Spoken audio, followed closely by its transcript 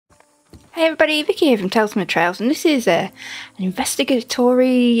Hey everybody, Vicky here from Tales from the Trails, and this is an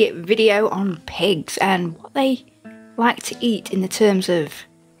investigatory video on pigs and what they like to eat in the terms of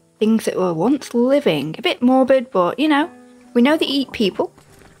things that were once living. A bit morbid, but you know, we know they eat people.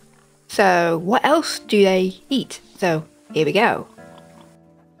 So what else do they eat? So here we go.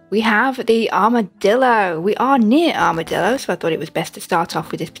 We have the armadillo. We are near armadillo, so I thought it was best to start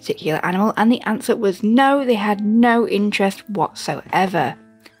off with this particular animal, and the answer was no, they had no interest whatsoever.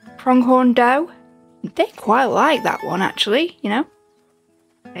 Pronghorn doe, they quite like that one actually, you know.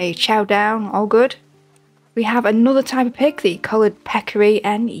 They chow down, all good. We have another type of pig, the collared peccary,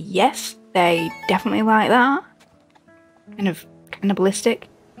 and yes, they definitely like that. Kind of cannibalistic.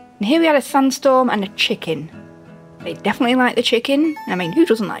 And here we had a sandstorm and a chicken. They definitely like the chicken. I mean, who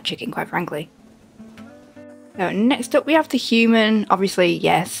doesn't like chicken, quite frankly? So next up we have the human. Obviously,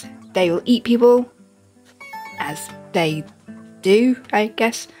 yes, they will eat people, as they do, I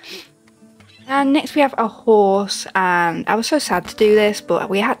guess. And next we have a horse, and I was so sad to do this,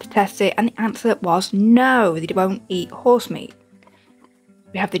 but we had to test it, and the answer was no, they won't eat horse meat.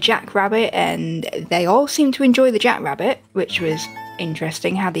 We have the jackrabbit, and they all seem to enjoy the jackrabbit, which was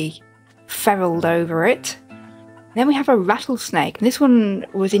interesting how they feraled over it. And then we have a rattlesnake, and this one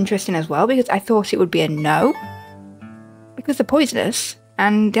was interesting as well because I thought it would be a no, because they're poisonous,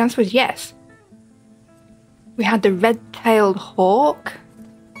 and the answer was yes. We had the red-tailed hawk,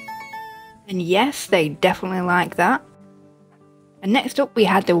 and yes, they definitely like that. And next up we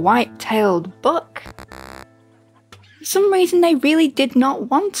had the white-tailed buck. For some reason they really did not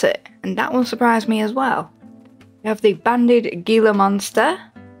want it, and that one surprised me as well. We have the banded Gila monster.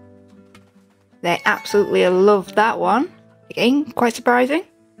 They absolutely loved that one. Again, quite surprising.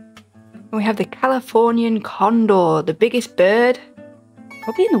 And we have the Californian condor, the biggest bird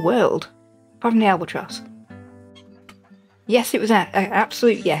probably in the world, apart from the albatross. Yes, it was an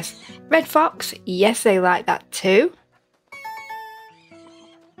absolute yes. Red fox, yes, they like that too.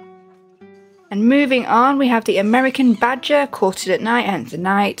 And moving on, we have the American badger, caught it at night, hence the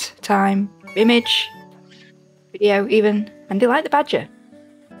night time image, video even, and they like the badger.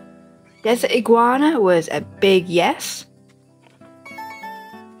 Desert iguana was a big yes.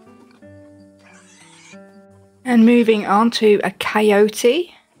 And moving on to a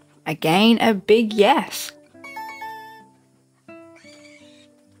coyote, again a big yes.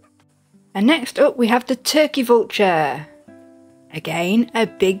 And next up we have the turkey vulture. Again, a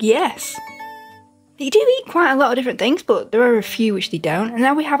big yes. They do eat quite a lot of different things, but there are a few which they don't. And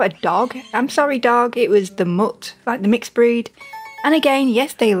then we have a dog. I'm sorry dog, it was the mutt, like the mixed breed. And again,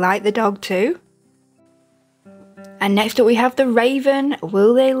 yes, they like the dog too. And next up we have the raven.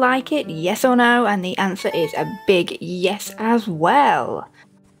 Will they like it? Yes or no? And the answer is a big yes as well.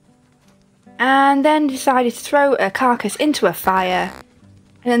 And then decided to throw a carcass into a fire.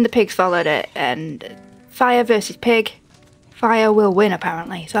 And then the pigs followed it, and fire versus pig, fire will win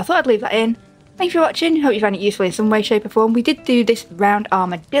apparently. So I thought I'd leave that in. Thanks for watching, hope you found it useful in some way, shape or form. We did do this round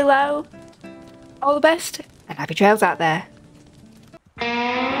armadillo. All the best, and happy trails out there.